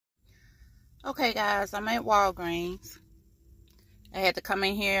Okay guys, I'm at Walgreens. I had to come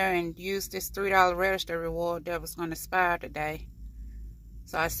in here and use this $3 register reward that was going to expire today.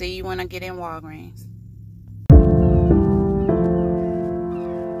 So I see you when I get in Walgreens.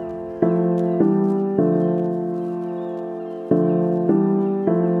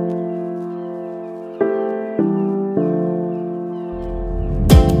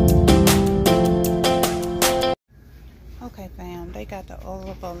 Okay fam, they got the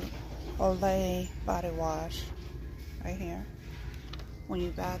Olay body wash right here. When you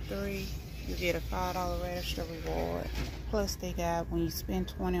buy 3, you get a $5 register reward. Plus they got, when you spend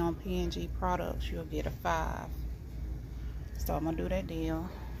 20 on P&G products, you'll get a 5. So I'm gonna do that deal.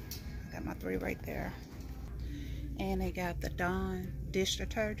 I got my 3 right there. And they got the Dawn dish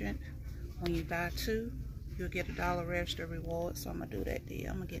detergent. When you buy 2, you'll get a $1 register reward. So I'm gonna do that deal.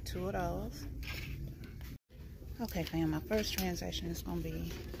 I'm gonna get 2 of those. Okay fam, my first transaction is gonna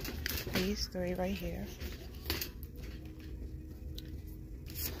be these 3 right here.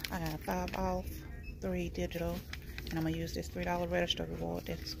 I got a 5 off 3 digital, and I'm gonna use this $3 register reward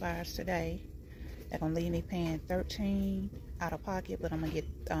that expires today. They're gonna leave me paying $13 out of pocket, but I'm gonna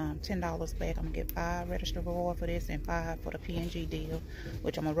get $10 back. I'm gonna get 5 register reward for this and 5 for the P&G deal,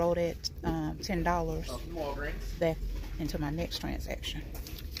 which I'm gonna roll that $10 back into my next transaction.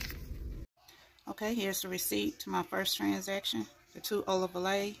 Okay, here's the receipt to my first transaction. The 2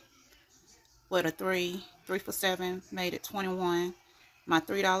 Olay with a 3 for $7 made it $21. My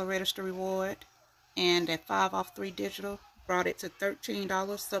 $3 register reward and that 5 off 3 digital brought it to $13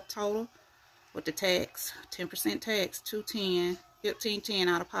 subtotal with the tax, 10% tax, $2.10, $15.10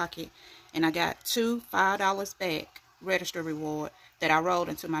 out of pocket, and I got 2 $5 back register reward that I rolled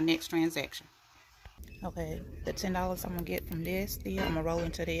into my next transaction. Okay, the $10 I'm gonna get from this deal, I'm gonna roll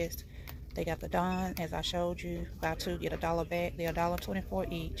into this. They got the Dawn, as I showed you, buy 2 get a $1 back. They're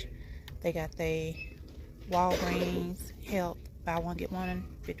 $1.24 each. They got the Walgreens Health, buy 1 get 1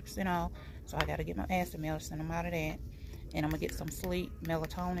 50% off. So I gotta get my acid medicine. I'm out of that, and I'm gonna get some sleep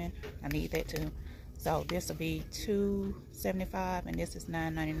melatonin. I need that too. So this will be $2.75, and this is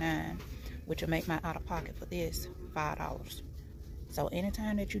 $9.99, which will make my out of pocket for this $5. So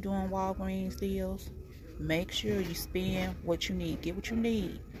anytime that you're doing Walgreens deals, make sure you spend what you need. Get what you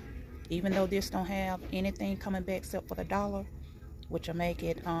need. Even though this don't have anything coming back except for the $1, which will make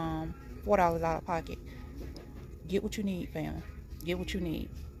it $4 out of pocket. Get what you need, fam. Get what you need.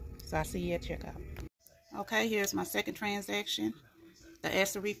 So I see you at checkout. Okay, here's my second transaction. The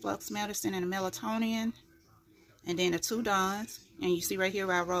acid reflux medicine and the melatonin. And then the 2 Dons. And you see right here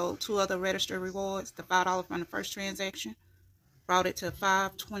where I rolled 2 other registered rewards. The $5 from the first transaction brought it to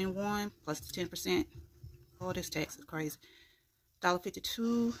 $5.21 plus the 10%. Oh, this tax is crazy.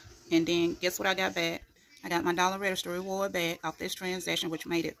 $1.52. And then guess what I got back? I got my $1 register reward back off this transaction, which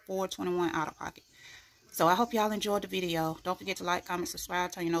made it $4.21 out of pocket. So I hope y'all enjoyed the video. Don't forget to like, comment,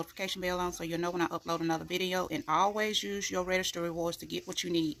 subscribe, turn your notification bell on so you'll know when I upload another video. And always use your register rewards to get what you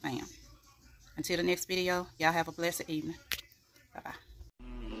need, fam. Until the next video, y'all have a blessed evening. Bye-bye.